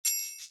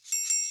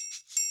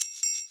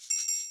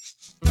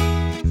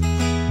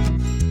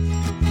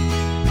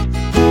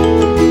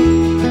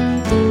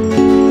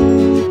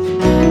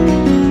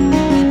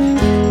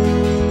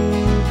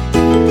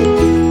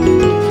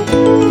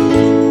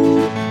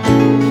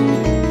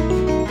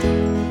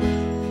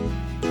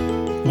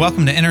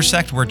Welcome to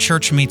Intersect, where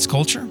church meets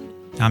culture.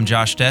 I'm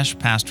Josh Desch,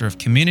 pastor of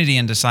community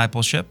and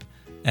discipleship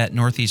at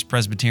Northeast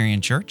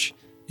Presbyterian Church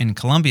in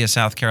Columbia,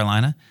 South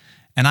Carolina.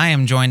 And I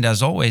am joined,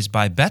 as always,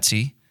 by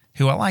Betsy,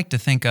 who I like to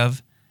think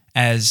of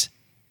as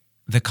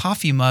the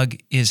coffee mug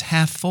is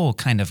half full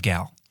kind of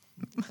gal.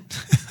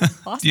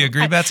 Awesome. Do you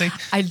agree, Betsy?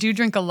 I do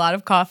drink a lot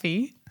of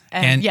coffee.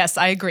 And yes,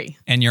 I agree.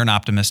 And you're an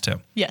optimist, too.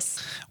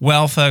 Yes.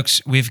 Well,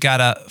 folks, we've got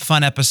a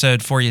fun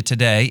episode for you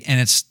today, and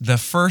it's the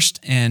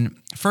first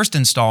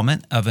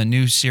installment of a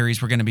new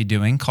series we're going to be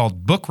doing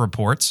called Book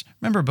Reports.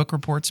 Remember Book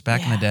Reports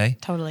back in the day?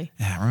 Totally.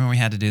 Yeah, remember we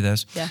had to do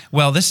those? Yeah.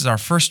 Well, this is our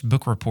first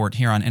book report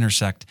here on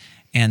Intersect,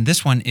 and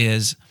this one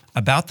is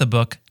about the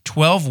book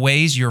 12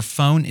 Ways Your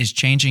Phone is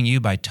Changing You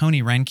by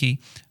Tony Reinke,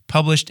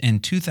 published in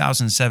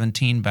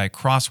 2017 by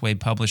Crossway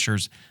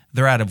Publishers.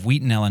 They're out of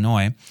Wheaton,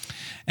 Illinois.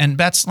 And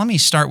Bets, let me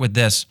start with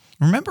this.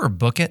 Remember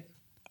Book It?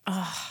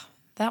 Oh,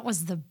 that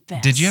was the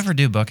best. Did you ever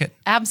do Book It?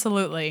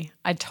 Absolutely.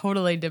 I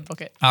totally did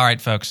Book It. All right,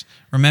 folks.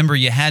 Remember,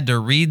 you had to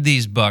read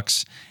these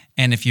books,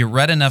 and if you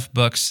read enough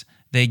books,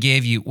 they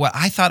gave you, well,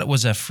 I thought it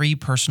was a free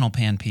personal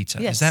pan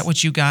pizza. Yes. Is that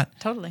what you got?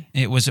 Totally.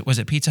 Was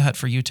it Pizza Hut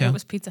for you too? It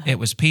was Pizza Hut. It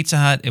was Pizza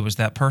Hut. It was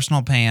that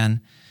personal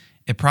pan.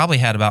 It probably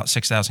had about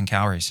 6,000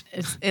 calories.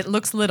 It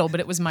looks little, but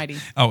it was mighty.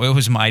 Oh, it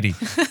was mighty.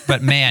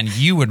 But man,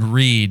 you would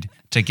read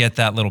to get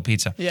that little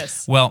pizza.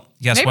 Yes. Well,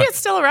 guess what? Maybe it's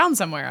still around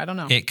somewhere. I don't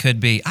know. It could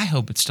be. I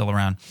hope it's still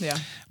around. Yeah.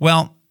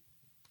 Well,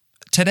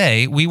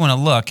 today we want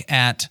to look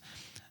at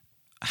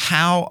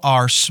how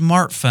our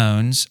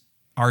smartphones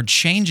are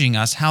changing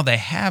us, how they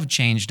have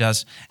changed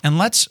us. And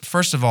let's,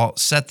 first of all,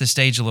 set the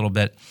stage a little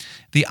bit.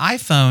 The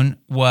iPhone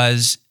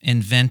was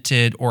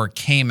invented, or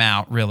came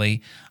out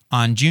really,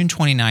 on June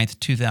 29th,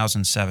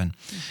 2007.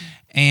 Mm-hmm.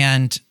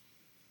 And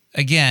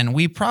again,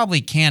 we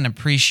probably can't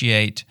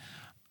appreciate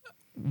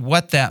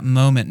what that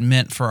moment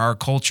meant for our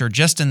culture,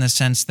 just in the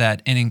sense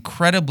that an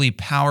incredibly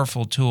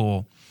powerful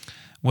tool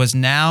was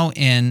now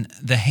in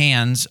the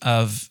hands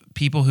of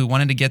people who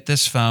wanted to get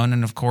this phone.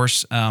 And of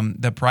course,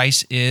 the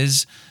price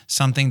is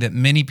something that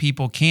many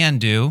people can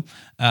do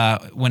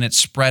when it's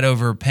spread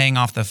over paying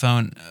off the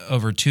phone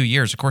over 2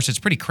 years. Of course, it's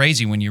pretty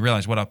crazy when you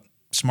realize what a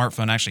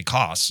smartphone actually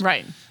costs.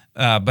 Right.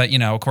 But,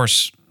 of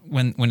course,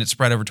 when it's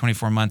spread over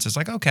 24 months, it's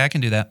like, okay, I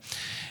can do that.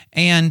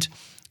 And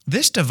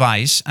this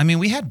device, I mean,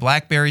 we had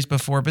BlackBerries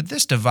before, but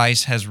this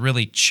device has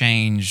really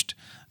changed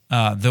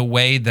the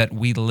way that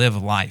we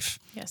live life.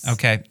 Yes.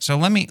 Okay, so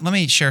let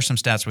me share some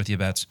stats with you,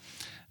 Bets.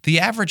 The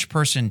average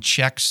person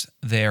checks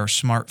their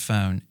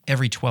smartphone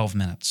every 12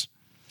 minutes,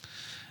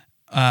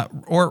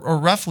 or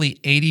roughly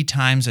 80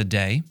 times a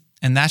day,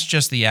 and that's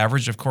just the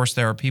average. Of course,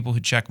 there are people who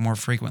check more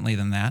frequently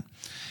than that.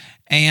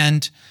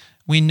 And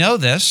we know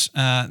this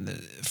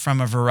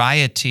from a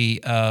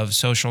variety of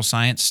social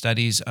science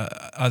studies,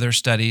 other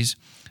studies,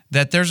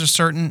 that there's a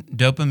certain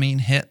dopamine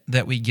hit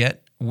that we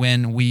get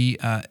when we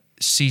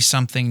see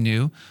something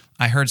new.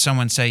 I heard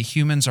someone say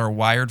humans are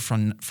wired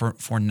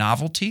for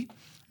novelty.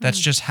 That's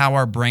just how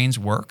our brains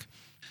work.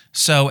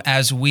 So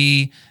as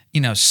we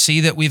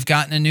see that we've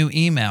gotten a new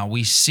email,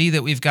 we see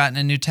that we've gotten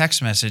a new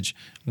text message,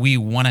 we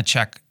want to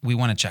check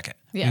it.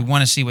 Yeah. We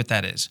want to see what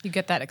that is. You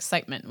get that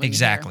excitement. When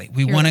Exactly.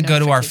 You We want to go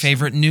to our notification.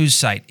 favorite news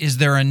site. Is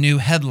there a new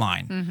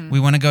headline? Mm-hmm. We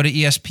want to go to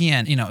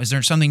ESPN. Is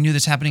there something new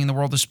that's happening in the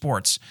world of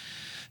sports?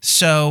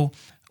 So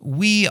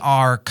we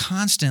are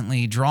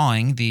constantly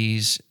drawing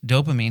these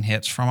dopamine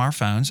hits from our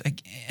phones.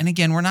 And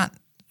again, we're not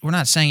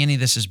saying any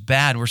of this is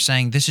bad. We're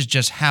saying this is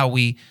just how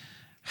we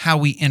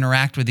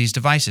interact with these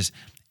devices.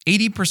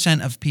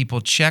 80% of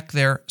people check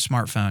their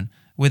smartphone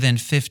within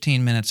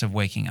 15 minutes of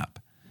waking up.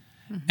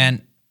 Mm-hmm.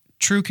 And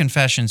true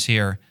confessions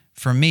here,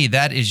 for me,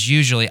 that is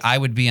usually, I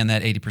would be in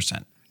that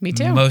 80%. Me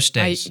too. Most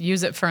days. I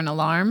use it for an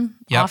alarm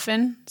Yep.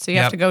 often. So you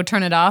have to go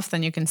turn it off.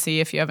 Then you can see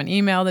if you have an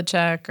email to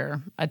check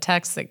or a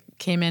text that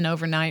came in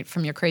overnight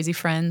from your crazy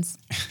friends.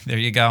 There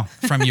you go.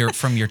 From your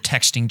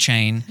texting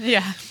chain.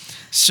 Yeah.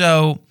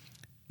 So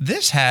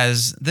this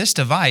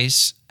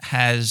device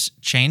has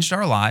changed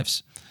our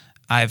lives.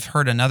 I've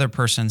heard another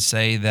person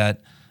say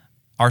that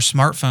our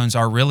smartphones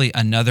are really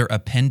another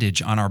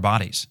appendage on our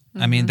bodies.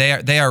 Mm-hmm. I mean,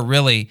 they are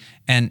really,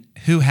 and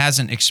who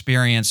hasn't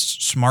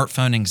experienced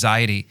smartphone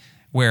anxiety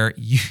where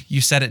you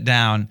set it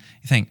down,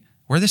 you think,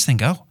 where'd this thing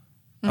go?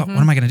 Mm-hmm. Oh,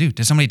 what am I going to do?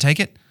 Did somebody take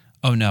it?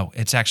 Oh no,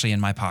 it's actually in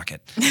my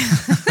pocket.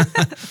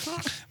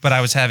 But I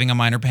was having a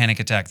minor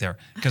panic attack there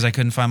because I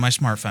couldn't find my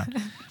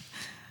smartphone.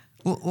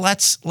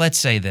 Let's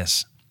say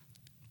this.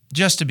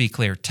 Just to be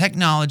clear,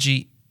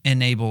 technology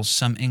enables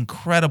some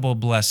incredible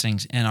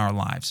blessings in our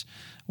lives.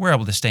 We're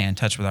able to stay in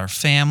touch with our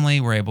family.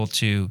 We're able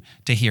to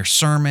hear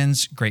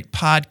sermons, great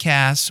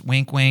podcasts,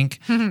 wink, wink.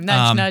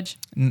 Nudge, nudge.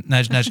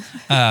 Nudge, nudge.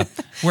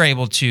 We're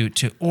able to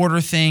order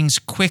things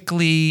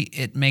quickly.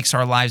 It makes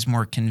our lives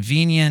more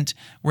convenient.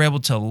 We're able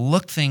to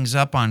look things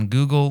up on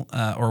Google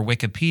or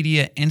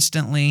Wikipedia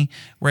instantly.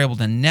 We're able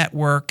to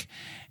network.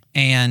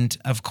 And,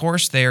 of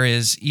course, there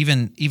is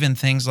even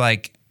things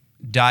like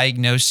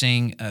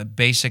diagnosing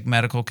basic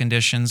medical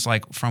conditions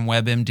like from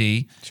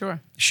WebMD. Sure.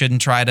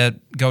 Shouldn't try to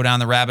go down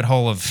the rabbit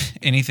hole of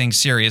anything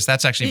serious.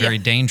 That's actually very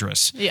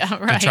dangerous. Yeah,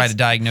 right. To try to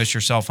diagnose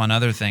yourself on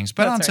other things.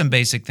 But on some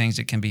basic things,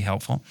 it can be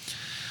helpful.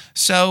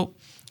 So,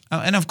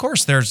 and of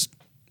course, there's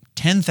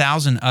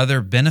 10,000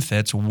 other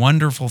benefits,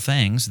 wonderful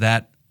things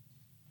that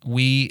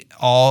we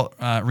all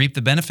reap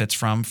the benefits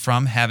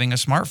from having a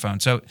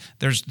smartphone. So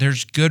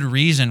there's good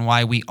reason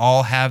why we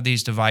all have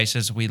these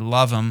devices. We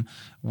love them.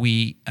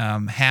 We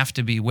have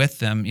to be with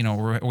them.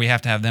 We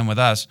have to have them with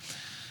us.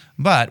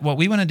 But what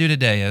we want to do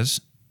today is,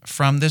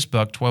 from this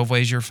book, 12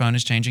 Ways Your Phone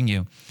is Changing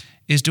You,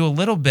 is do a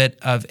little bit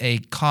of a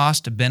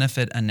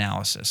cost-benefit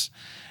analysis.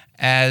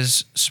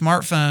 As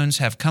smartphones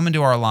have come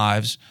into our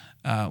lives,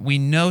 we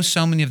know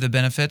so many of the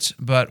benefits,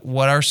 but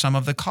what are some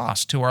of the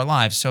costs to our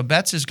lives? So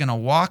Bets is going to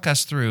walk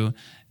us through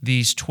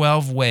these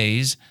 12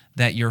 ways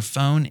that your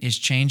phone is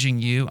changing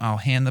you. I'll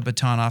hand the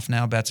baton off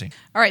now, Betsy.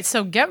 All right,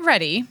 so get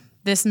ready.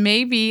 This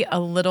may be a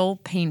little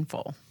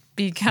painful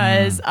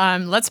because,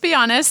 let's be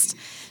honest,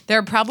 there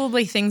are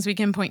probably things we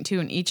can point to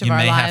in each of our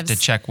lives. You may have to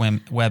check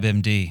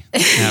WebMD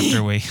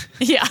after we...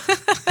 Yeah.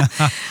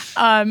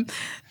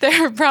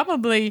 There are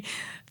probably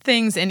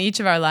things in each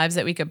of our lives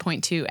that we could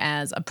point to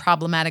as a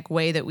problematic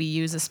way that we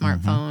use a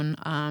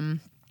smartphone.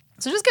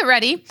 So just get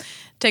ready.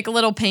 Take a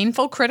little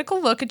painful,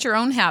 critical look at your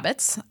own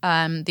habits.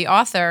 The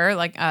author,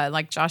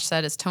 like Josh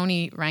said, is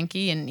Tony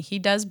Reinke, and he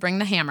does bring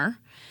the hammer.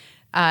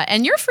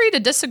 And you're free to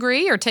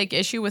disagree or take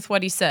issue with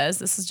what he says.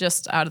 This is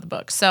just out of the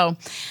book. So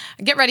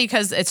get ready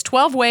because it's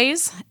 12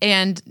 ways,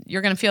 and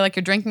you're going to feel like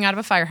you're drinking out of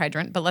a fire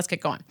hydrant, but let's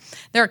get going.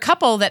 There are a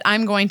couple that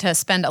I'm going to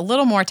spend a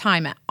little more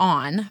time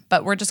on,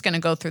 but we're just going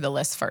to go through the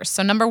list first.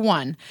 So number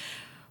one,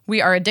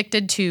 we are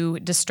addicted to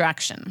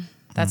distraction.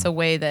 That's a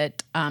way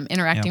that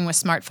interacting with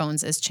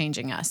smartphones is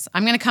changing us.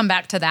 I'm going to come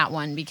back to that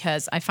one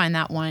because I find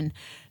that one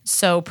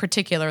so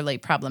particularly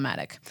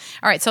problematic.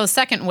 All right, so the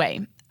second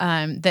way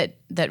that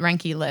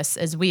Reinke lists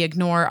is we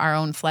ignore our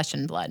own flesh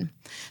and blood.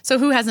 So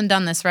who hasn't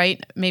done this,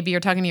 right? Maybe you're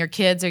talking to your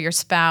kids or your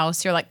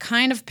spouse. You're like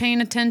kind of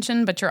paying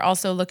attention, but you're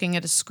also looking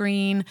at a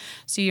screen.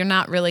 So you're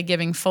not really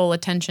giving full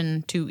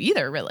attention to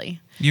either, really.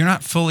 You're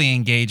not fully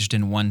engaged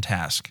in one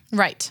task.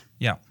 Right.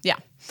 Yeah. Yeah.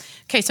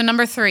 Okay, so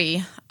number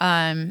three,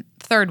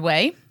 third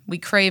way, we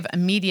crave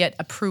immediate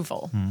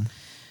approval.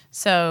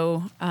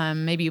 So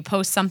maybe you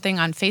post something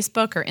on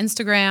Facebook or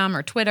Instagram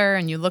or Twitter,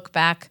 and you look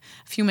back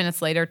a few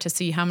minutes later to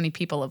see how many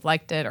people have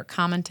liked it or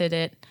commented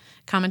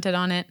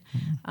on it.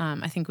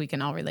 I think we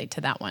can all relate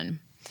to that one.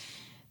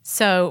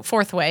 So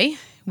fourth way,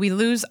 we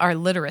lose our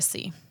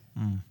literacy.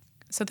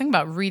 So think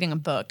about reading a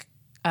book.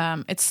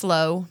 It's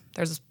slow.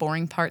 There's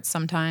boring parts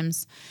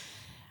sometimes.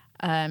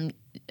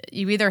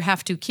 You either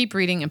have to keep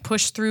reading and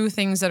push through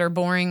things that are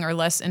boring or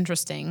less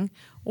interesting,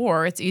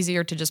 or it's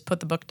easier to just put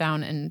the book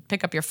down and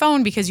pick up your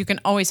phone because you can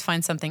always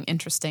find something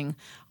interesting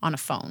on a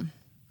phone.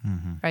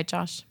 Right,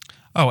 Josh?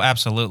 Oh,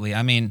 absolutely.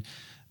 I mean,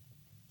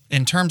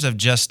 in terms of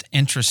just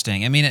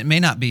interesting, I mean, it may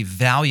not be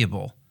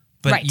valuable,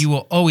 but you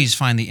will always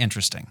find the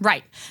interesting.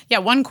 Right. Yeah,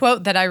 one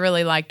quote that I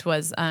really liked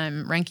was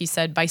Reinke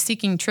said, by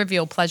seeking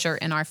trivial pleasure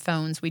in our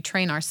phones, we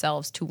train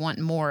ourselves to want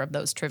more of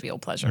those trivial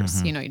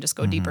pleasures. You just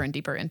go deeper and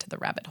deeper into the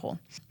rabbit hole.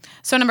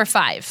 So number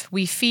 5,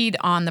 we feed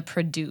on the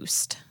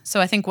produced.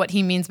 So I think what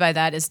he means by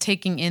that is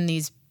taking in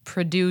these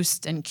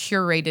produced and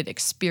curated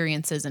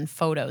experiences and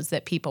photos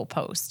that people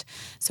post.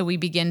 So we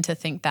begin to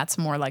think that's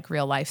more like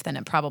real life than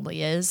it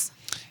probably is.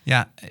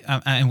 Yeah,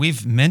 and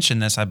we've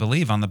mentioned this, I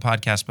believe, on the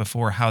podcast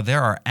before, how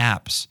there are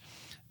apps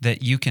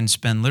that you can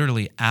spend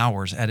literally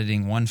hours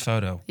editing one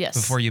photo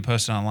before you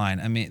post it online.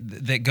 I mean,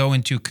 that go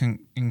into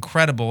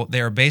incredible,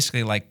 they are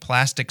basically like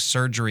plastic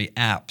surgery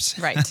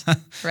apps.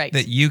 Right.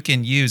 That you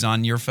can use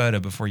on your photo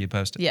before you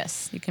post it.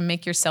 Yes, you can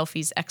make your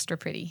selfies extra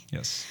pretty.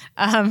 Yes.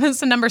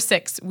 So number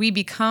 6, we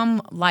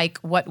become like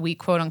what we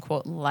quote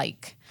unquote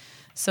like.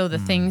 So the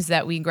things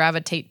that we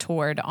gravitate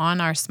toward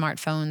on our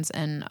smartphones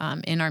and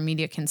in our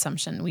media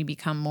consumption, we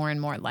become more and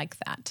more like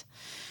that.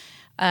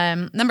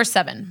 Number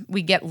 7,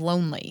 we get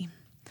lonely.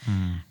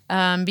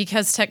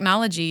 Because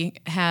technology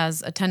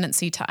has a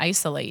tendency to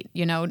isolate.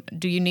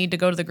 Do you need to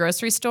go to the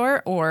grocery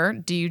store, or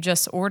do you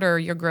just order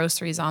your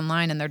groceries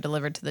online and they're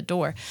delivered to the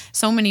door?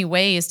 So many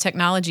ways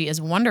technology is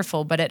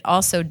wonderful, but it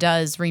also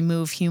does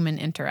remove human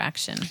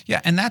interaction.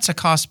 Yeah, and that's a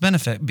cost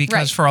benefit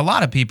because for a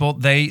lot of people,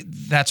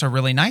 that's a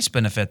really nice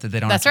benefit that they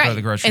don't have to go to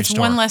the grocery store. It's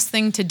one less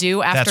thing to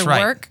do after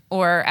work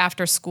or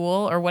after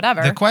school or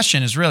whatever. The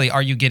question is really,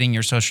 are you getting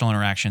your social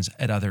interactions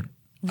at other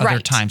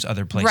times,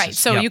 other places? Right.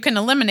 So you can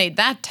eliminate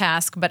that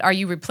task, but are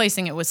you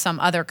replacing it with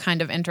some other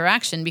kind of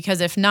interaction? Because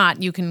if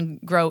not, you can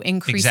grow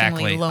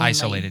increasingly lonely.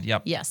 Isolated.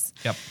 Yep. Yes.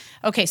 Yep.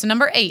 Okay, so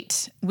number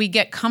 8, we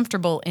get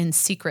comfortable in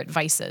secret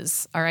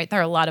vices. All right, there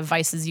are a lot of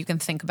vices you can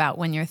think about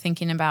when you're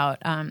thinking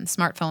about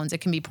smartphones. It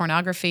can be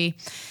pornography,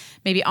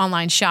 maybe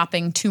online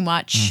shopping too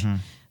much,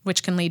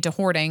 which can lead to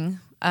hoarding,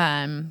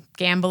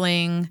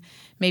 gambling,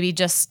 maybe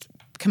just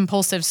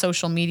compulsive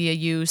social media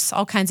use,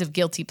 all kinds of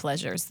guilty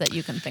pleasures that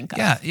you can think of.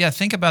 Yeah.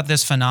 Think about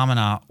this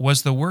phenomena.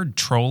 Was the word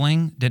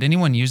trolling, did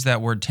anyone use that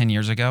word 10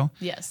 years ago?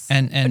 Yes.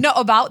 And no,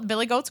 about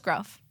Billy Goat's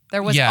Gruff.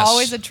 There was Yes.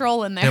 always a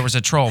troll in there. There was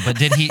a troll, but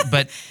did he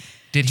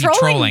Trolling.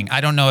 trolling? I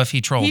don't know if he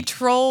trolled. He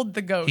trolled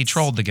the goats. He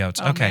trolled the goats.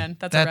 Oh, Okay. man,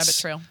 that's a rabbit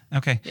trail.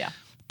 Okay. Yeah.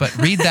 But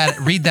read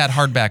that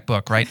hardback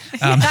book, right?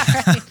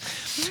 Right.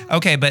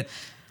 Okay, but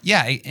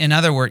yeah, in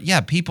other words,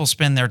 people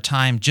spend their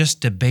time just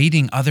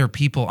debating other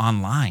people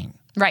online.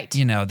 Right.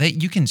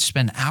 You can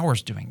spend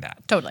hours doing that.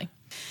 Totally.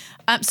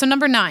 So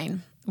number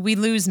 9, we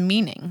lose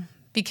meaning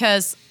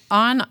because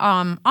on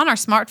our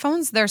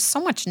smartphones, there's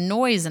so much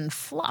noise and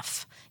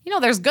fluff.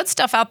 There's good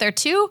stuff out there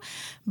too,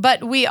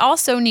 but we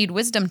also need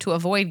wisdom to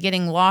avoid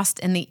getting lost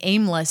in the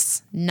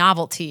aimless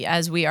novelty,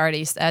 as you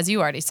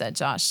already said,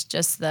 Josh,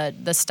 just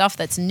the stuff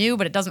that's new,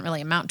 but it doesn't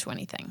really amount to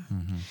anything.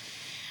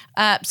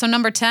 Mm-hmm. So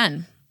number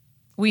 10,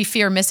 we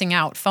fear missing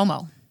out,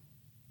 FOMO.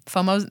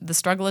 FOMO, the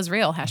struggle is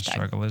real, #. The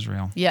struggle is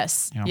real.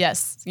 Yes, Yep.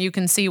 yes. You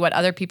can see what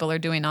other people are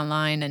doing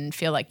online and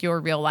feel like your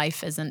real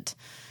life isn't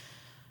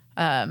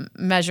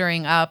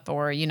measuring up,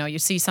 or you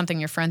see something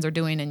your friends are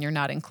doing and you're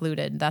not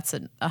included. That's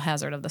a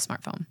hazard of the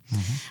smartphone.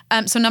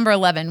 Mm-hmm. So number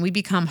 11, we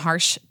become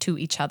harsh to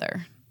each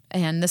other.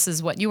 And this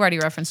is what you already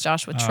referenced,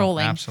 Josh, with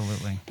trolling.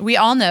 Absolutely. We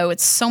all know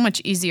it's so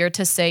much easier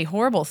to say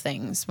horrible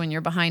things when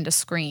you're behind a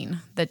screen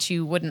that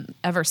you wouldn't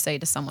ever say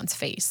to someone's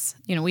face.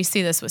 We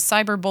see this with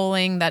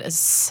cyberbullying. That is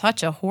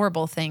such a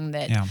horrible thing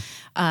that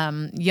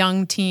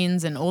young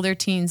teens and older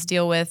teens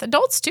deal with.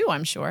 Adults too,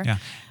 I'm sure. Yeah.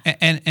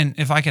 And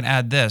if I can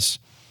add this,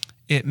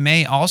 it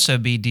may also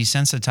be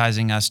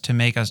desensitizing us to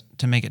make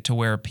it to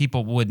where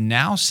people would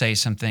now say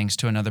some things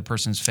to another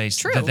person's face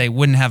True. that they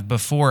wouldn't have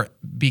before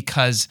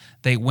because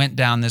they went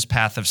down this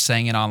path of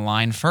saying it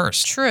online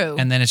first. True.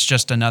 And then it's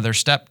just another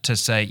step to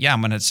say,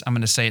 I'm going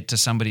to say it to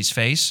somebody's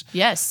face.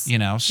 Yes. So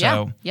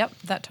Yeah. Yep,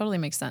 that totally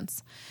makes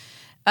sense.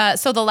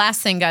 So the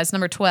last thing, guys,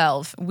 number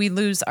 12, we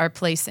lose our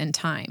place in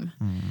time.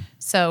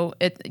 So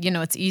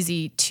it's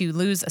easy to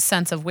lose a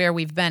sense of where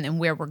we've been and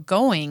where we're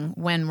going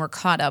when we're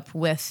caught up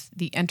with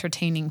the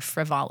entertaining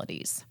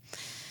frivolities.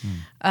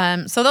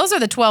 So those are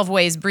the 12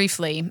 ways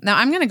briefly. Now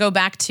I'm going to go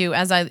back to,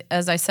 as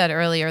I said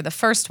earlier, the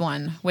first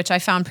one, which I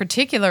found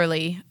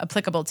particularly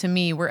applicable to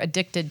me, we're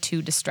addicted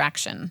to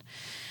distraction.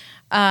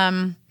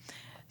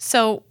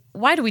 So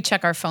why do we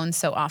check our phones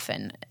so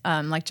often?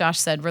 Like Josh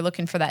said, we're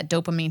looking for that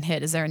dopamine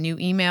hit. Is there a new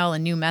email, a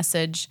new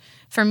message?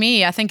 For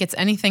me, I think it's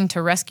anything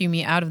to rescue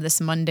me out of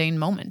this mundane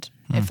moment.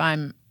 If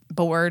I'm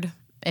bored,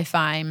 if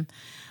I'm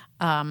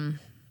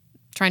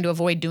trying to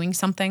avoid doing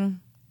something,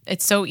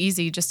 it's so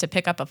easy just to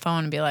pick up a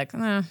phone and be like,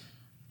 I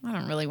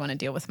don't really want to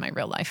deal with my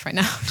real life right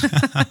now.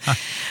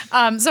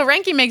 So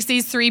Ranky makes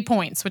these 3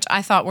 points, which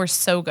I thought were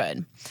so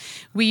good.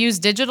 We use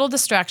digital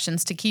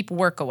distractions to keep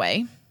work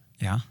away.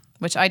 Yeah.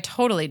 Which I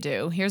totally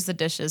do. Here's the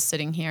dishes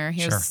sitting here.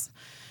 Here's,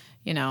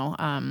 Sure.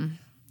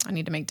 I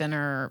need to make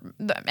dinner.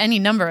 Any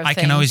number of things.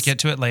 I can always get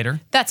to it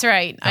later. That's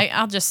right. Yep.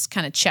 I'll just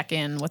kind of check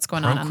in what's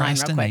going on online real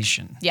quick.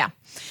 Procrastination. Yeah.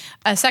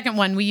 Second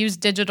one, we use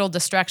digital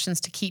distractions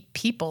to keep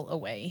people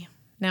away.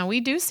 Now, we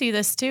do see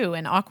this too.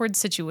 In awkward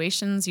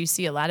situations, you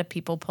see a lot of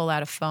people pull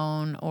out a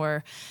phone,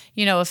 or,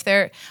 if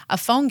a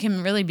phone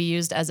can really be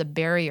used as a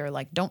barrier,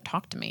 like, don't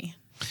talk to me,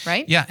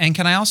 right? Yeah, and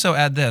can I also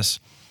add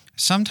this?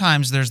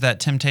 Sometimes there's that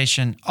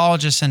temptation, I'll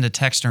just send a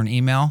text or an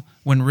email,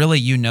 when really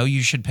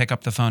you should pick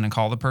up the phone and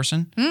call the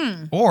person.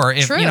 Or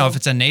if True. if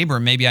it's a neighbor,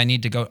 maybe I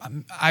need to go,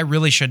 I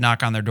really should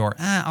knock on their door.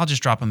 I'll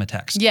just drop them a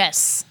text.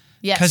 Yes.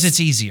 Because it's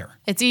easier.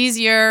 It's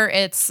easier.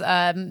 It's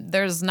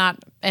there's not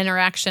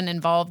interaction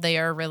involved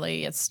there,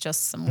 really. It's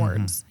just some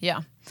words.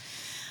 Yeah.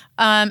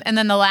 And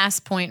then the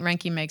last point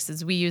Ranky makes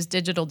is we use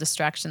digital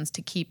distractions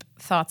to keep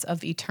thoughts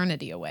of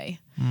eternity away.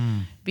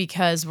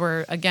 Because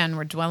we're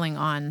dwelling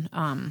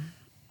on,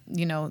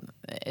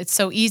 it's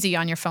so easy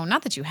on your phone.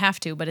 Not that you have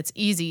to, but it's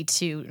easy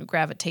to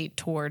gravitate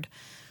toward,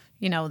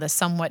 the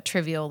somewhat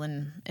trivial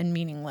and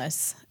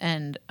meaningless.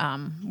 And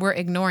we're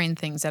ignoring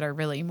things that are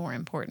really more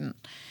important.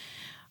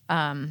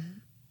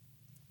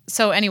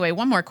 So anyway,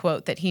 one more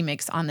quote that he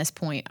makes on this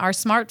point. Our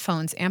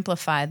smartphones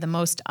amplify the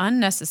most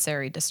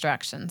unnecessary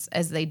distractions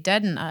as they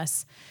deaden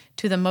us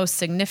to the most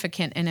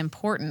significant and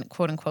important,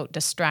 quote unquote,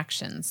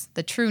 distractions,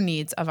 the true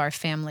needs of our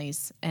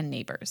families and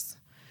neighbors.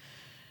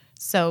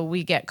 So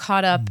we get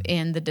caught up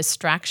in the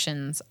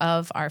distractions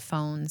of our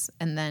phones,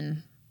 and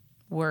then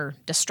we're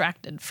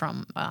distracted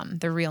from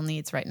the real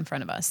needs right in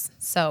front of us.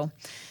 So,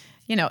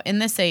 in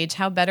this age,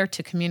 how better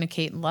to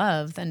communicate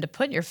love than to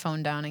put your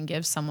phone down and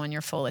give someone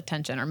your full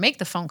attention, or make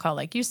the phone call,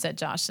 like you said,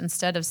 Josh,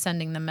 instead of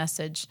sending the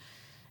message.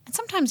 And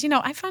sometimes,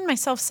 I find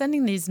myself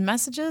sending these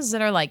messages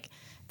that are like,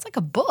 it's like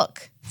a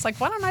book. It's like,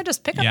 why don't I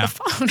just pick up the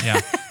phone? Yeah.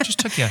 It just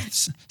took you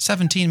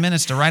 17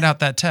 minutes to write out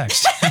that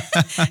text.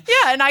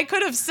 Yeah, and I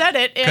could have said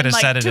it in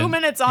like 2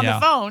 minutes on the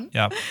phone.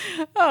 Yeah.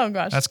 Oh,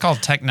 gosh. That's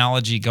called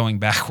technology going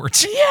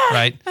backwards. Yeah.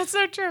 Right? That's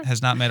so true.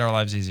 Has not made our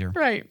lives easier.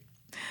 Right.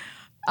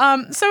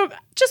 So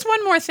just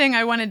one more thing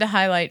I wanted to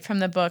highlight from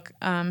the book.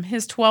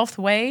 His 12th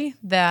way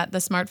that the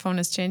smartphone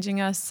is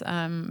changing us.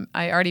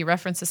 I already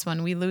referenced this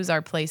one. We lose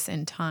our place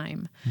in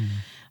time.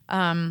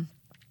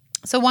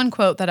 So one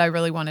quote that I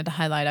really wanted to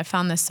highlight, I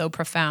found this so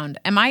profound.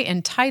 Am I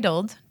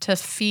entitled to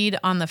feed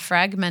on the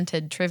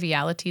fragmented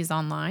trivialities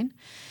online?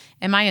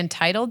 Am I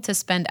entitled to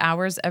spend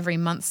hours every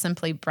month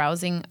simply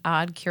browsing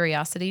odd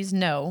curiosities?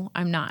 No,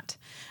 I'm not.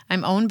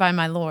 I'm owned by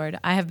my Lord.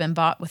 I have been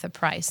bought with a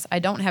price. I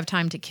don't have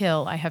time to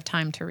kill. I have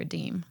time to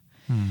redeem.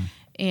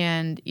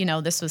 And,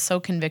 this was so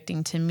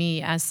convicting to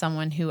me as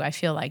someone who I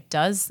feel like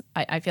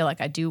I feel like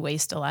I do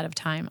waste a lot of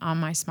time on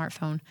my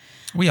smartphone.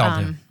 We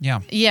all do. Yeah.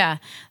 Yeah.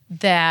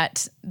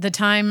 That the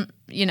time,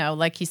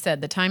 like he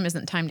said, the time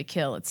isn't time to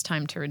kill. It's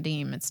time to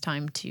redeem. It's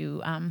time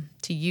to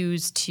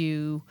use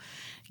to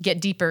get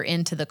deeper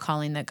into the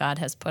calling that God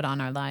has put on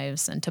our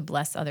lives and to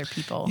bless other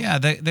people. Yeah.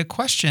 The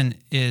question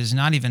is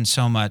not even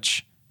so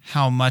much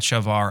how much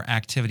of our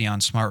activity on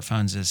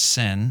smartphones is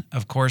sin.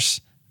 Of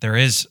course, there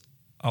is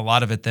a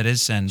lot of it that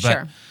is sin,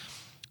 but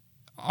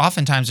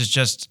oftentimes it's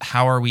just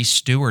how are we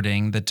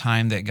stewarding the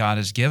time that God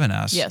has given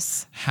us?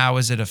 Yes. How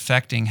is it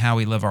affecting how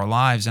we live our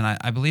lives? And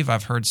I believe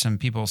I've heard some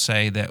people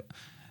say that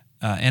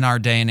in our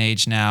day and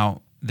age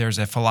now, there's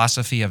a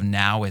philosophy of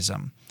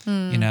nowism.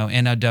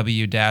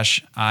 NOW-ISM.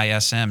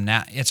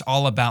 Now, it's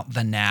all about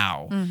the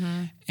now.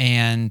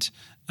 And,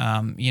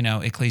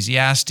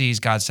 Ecclesiastes,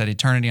 God set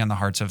eternity on the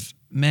hearts of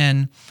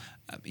men.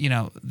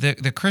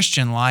 The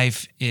Christian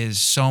life is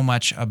so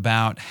much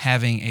about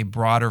having a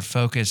broader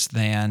focus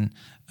than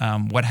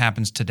what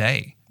happens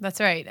today. That's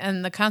right.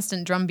 And the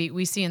constant drumbeat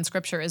we see in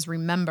Scripture is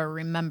remember,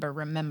 remember,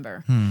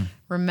 remember.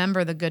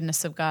 Remember the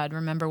goodness of God.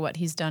 Remember what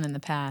He's done in the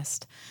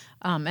past.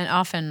 And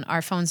often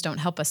our phones don't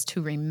help us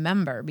to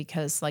remember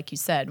because, like you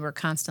said, we're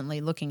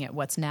constantly looking at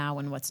what's now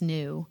and what's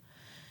new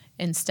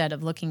instead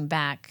of looking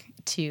back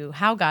to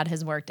how God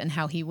has worked and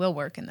how He will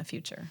work in the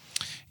future.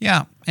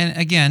 Yeah. And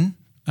again,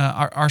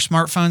 our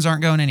smartphones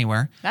aren't going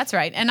anywhere. That's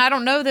right. And I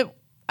don't know that,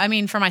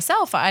 for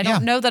myself, I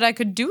don't know that I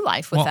could do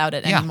life without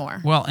it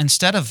anymore. Well,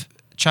 instead of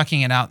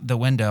chucking it out the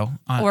window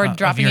or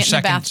dropping your it in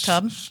the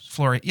bathtub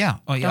floor,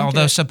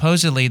 although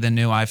supposedly the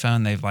new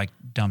iPhone, they've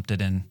dumped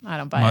it in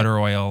motor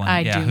oil. And,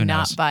 I do who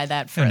not knows? buy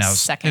that for a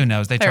second. Who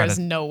knows? There is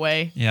no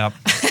way. Yep.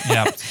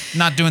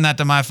 Not doing that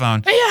to my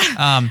phone.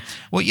 Yeah.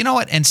 Well, you know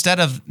what? Instead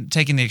of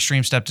taking the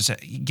extreme step to say,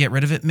 get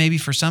rid of it, maybe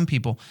for some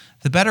people,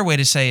 the better way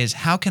to say is,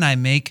 how can I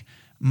make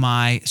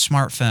my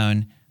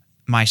smartphone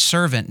my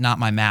servant, not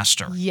my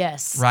master?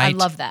 Yes. Right? I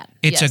love that.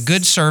 It's a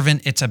good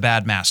servant. It's a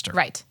bad master.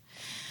 Right.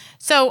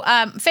 So,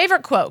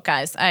 favorite quote,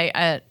 guys.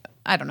 I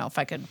don't know if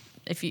I could.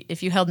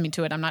 If you held me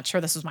to it, I'm not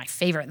sure this was my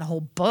favorite in the whole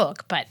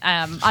book, but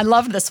I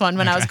loved this one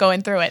when I was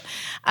going through it.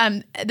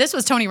 This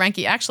was Tony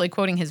Reinke actually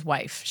quoting his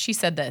wife. She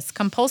said this: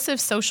 "Compulsive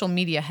social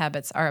media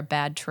habits are a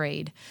bad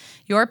trade.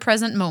 Your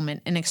present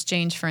moment in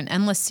exchange for an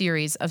endless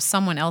series of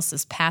someone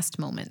else's past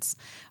moments.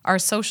 Our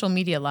social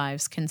media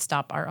lives can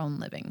stop our own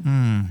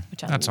living."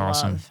 Which that's love.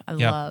 awesome. I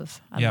love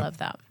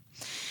that.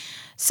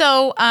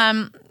 So,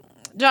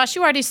 Josh,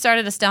 you already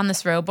started us down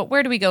this road, but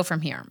where do we go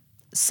from here?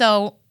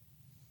 So,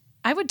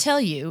 I would tell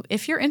you,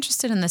 if you're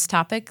interested in this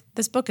topic,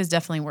 this book is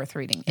definitely worth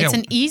reading. It's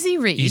an easy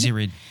read. Easy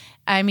read.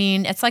 I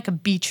mean, it's like a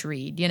beach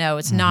read.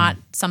 It's not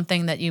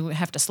something that you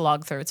have to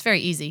slog through. It's very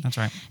easy. That's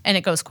right. And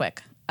it goes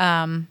quick.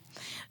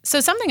 So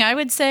something I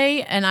would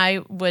say, and I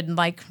would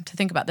like to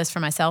think about this for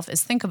myself,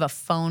 is think of a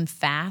phone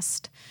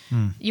fast.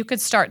 You could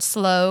start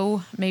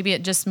slow. Maybe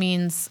it just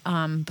means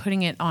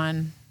putting it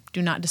on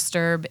do not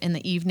disturb in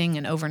the evening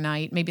and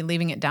overnight, maybe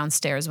leaving it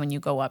downstairs when you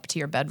go up to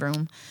your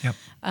bedroom. Yep.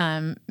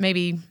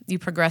 Maybe you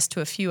progress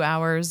to a few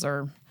hours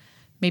or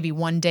maybe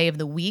one day of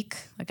the week.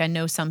 Like I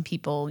know some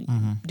people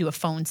do a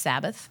phone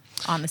Sabbath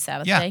on the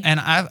Sabbath day. Yeah, and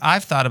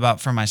I've thought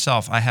about for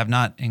myself, I have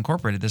not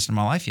incorporated this in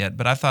my life yet,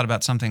 but I've thought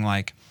about something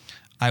like,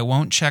 I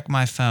won't check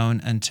my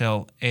phone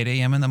until 8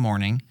 a.m. in the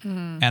morning,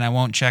 and I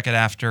won't check it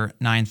after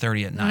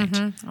 9:30 at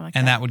night.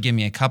 And that would give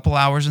me a couple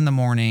hours in the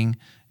morning,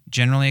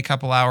 generally a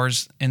couple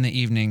hours in the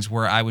evenings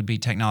where I would be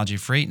technology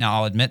free. Now,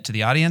 I'll admit to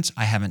the audience,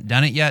 I haven't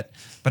done it yet,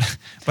 but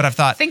I've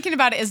thought... Thinking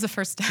about it is the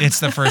first step. It's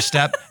the first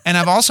step. And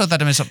I've also thought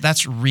to myself,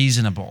 that's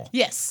reasonable.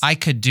 Yes. I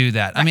could do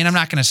that. Right. I mean, I'm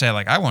not going to say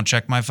I won't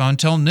check my phone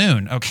till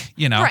noon.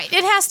 Okay, Right.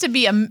 It has to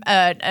be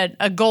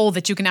a goal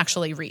that you can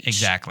actually reach.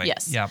 Exactly.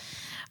 Yes. Yep.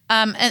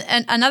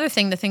 And another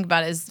thing to think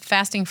about is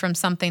fasting from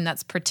something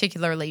that's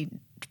particularly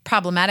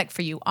problematic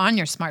for you on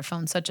your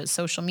smartphone, such as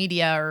social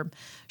media or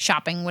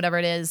shopping, whatever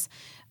it is.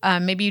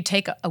 Maybe you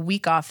take a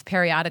week off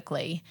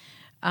periodically.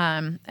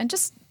 And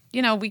just,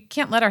 we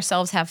can't let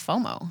ourselves have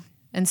FOMO.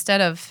 Instead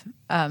of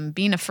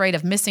being afraid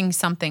of missing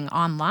something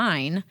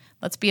online,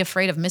 let's be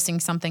afraid of missing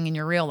something in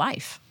your real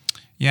life.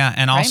 Yeah,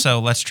 and also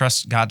let's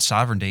trust God's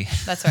sovereignty.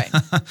 That's right.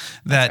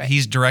 That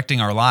He's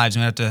directing our lives. We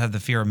don't have to have the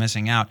fear of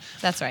missing out.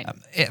 That's right.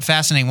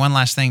 Fascinating. One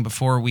last thing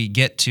before we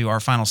get to our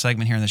final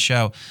segment here in the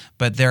show,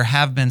 but there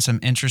have been some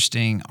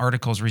interesting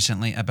articles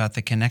recently about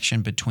the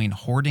connection between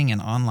hoarding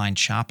and online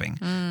shopping.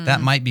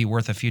 That might be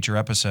worth a future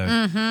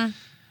episode.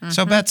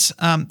 So, Bets,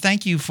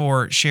 thank you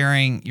for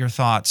sharing your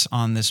thoughts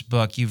on this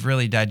book. You've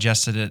really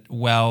digested it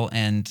well,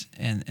 and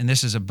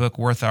this is a book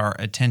worth our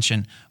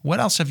attention. What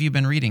else have you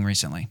been reading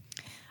recently?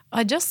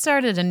 I just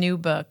started a new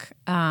book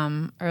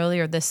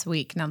earlier this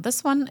week. Now,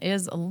 this one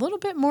is a little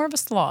bit more of a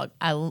slog.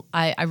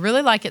 I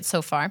really like it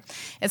so far.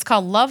 It's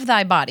called Love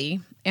Thy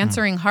Body,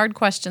 Answering Hard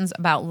Questions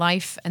About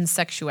Life and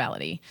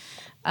Sexuality.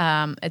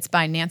 It's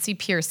by Nancy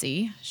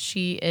Pearcey.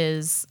 She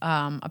is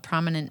a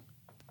prominent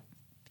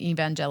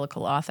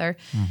evangelical author,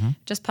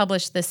 just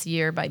published this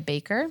year by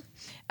Baker.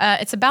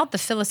 It's about the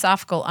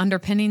philosophical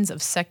underpinnings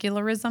of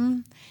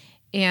secularism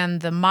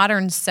and the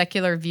modern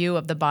secular view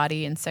of the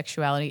body and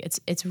sexuality.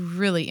 It's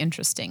really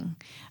interesting.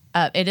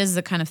 It is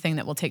the kind of thing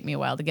that will take me a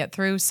while to get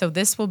through. So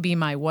this will be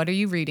my what are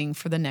you reading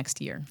for the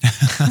next year?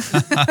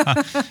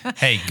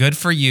 Hey, good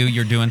for you.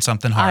 You're doing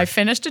something hard. I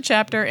finished a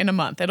chapter in a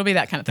month. It'll be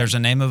that kind of thing. There's a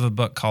name of a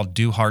book called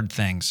Do Hard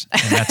Things,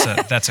 and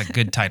that's a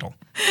good title.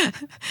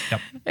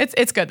 Yep.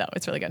 It's good, though.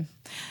 It's really good.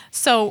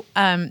 So,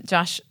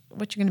 Josh,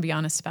 what you going to be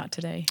honest about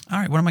today? All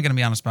right, what am I going to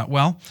be honest about?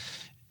 Well,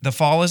 the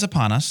fall is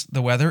upon us.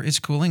 The weather is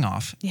cooling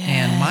off. Yes.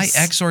 And my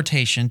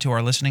exhortation to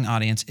our listening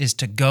audience is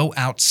to go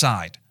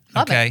outside.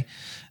 Love okay?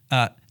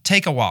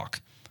 Take a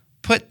walk.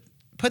 Put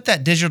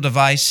that digital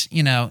device,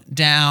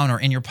 down or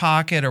in your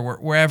pocket or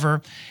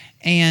wherever,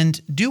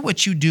 and do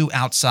what you do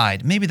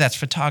outside. Maybe that's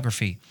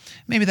photography.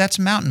 Maybe that's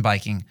mountain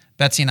biking.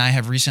 Betsy and I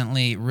have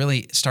recently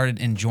really started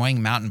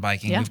enjoying mountain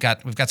biking. Yeah.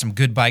 We've got some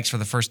good bikes for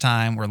the first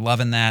time. We're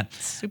loving that.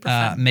 Super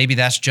fun. Maybe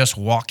that's just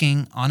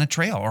walking on a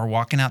trail or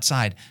walking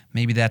outside.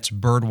 Maybe that's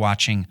bird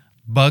watching,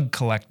 bug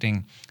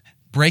collecting,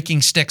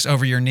 breaking sticks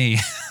over your knee.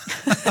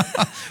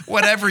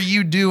 Whatever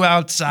you do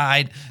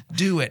outside,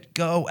 do it.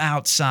 Go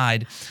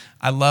outside.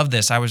 I love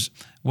this.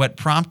 What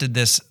prompted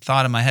this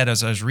thought in my head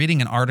as I was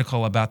reading an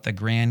article about the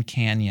Grand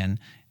Canyon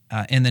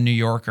in the New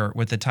Yorker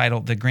with the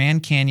title, "The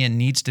Grand Canyon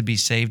Needs to be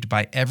Saved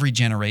by Every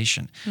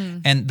Generation."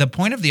 And the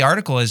point of the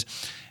article is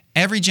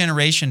every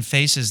generation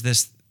faces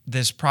this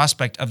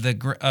prospect of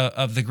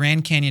the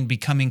Grand Canyon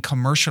becoming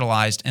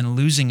commercialized and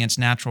losing its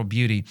natural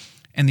beauty.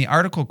 And the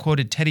article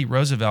quoted Teddy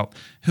Roosevelt,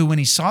 who, when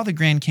he saw the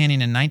Grand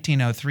Canyon in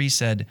 1903,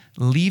 said,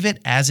 "Leave it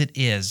as it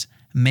is.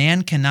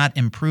 Man cannot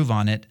improve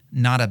on it,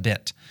 not a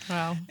bit."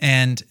 Wow.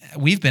 And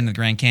we've been to the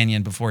Grand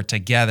Canyon before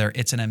together.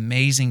 It's an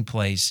amazing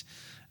place.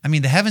 I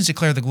mean, the heavens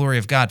declare the glory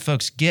of God.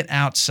 Folks, get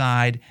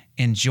outside,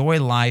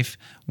 enjoy life.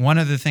 One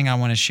other thing I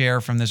want to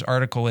share from this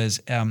article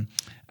is a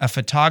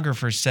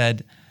photographer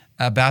said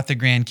about the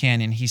Grand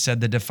Canyon, he said,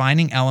 "The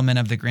defining element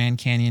of the Grand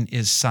Canyon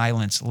is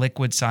silence,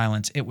 liquid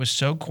silence. It was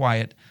so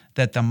quiet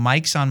that the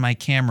mics on my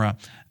camera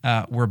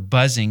were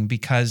buzzing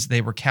because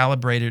they were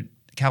calibrated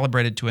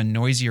to a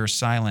noisier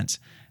silence.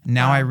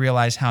 Now Wow. I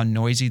realize how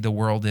noisy the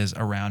world is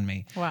around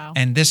me." Wow.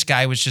 And this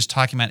guy was just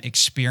talking about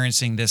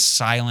experiencing this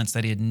silence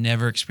that he had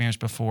never experienced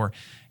before.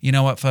 You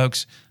know what,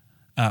 folks?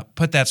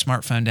 Put that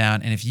smartphone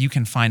down, and if you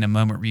can find a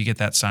moment where you get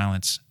that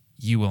silence,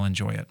 you will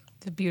enjoy it.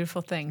 It's a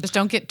beautiful thing. Just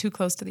don't get too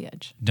close to the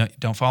edge.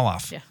 Don't fall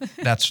off. Yeah.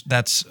 That's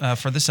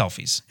for the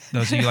selfies.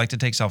 Those of you who like to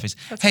take selfies.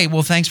 Hey,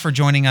 well, thanks for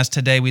joining us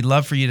today. We'd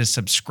love for you to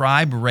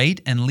subscribe,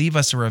 rate, and leave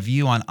us a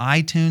review on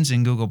iTunes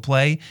and Google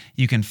Play.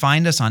 You can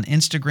find us on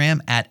Instagram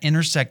at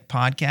Intersect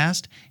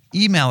Podcast.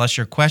 Email us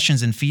your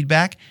questions and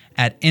feedback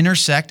at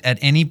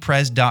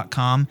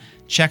intersect@anypres.com.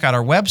 Check out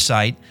our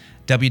website,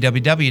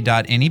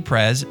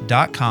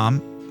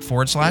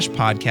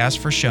 www.anypres.com/podcast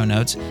for show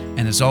notes.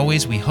 And as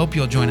always, we hope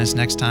you'll join us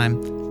next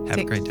time. Have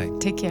a great day.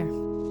 Take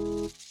care.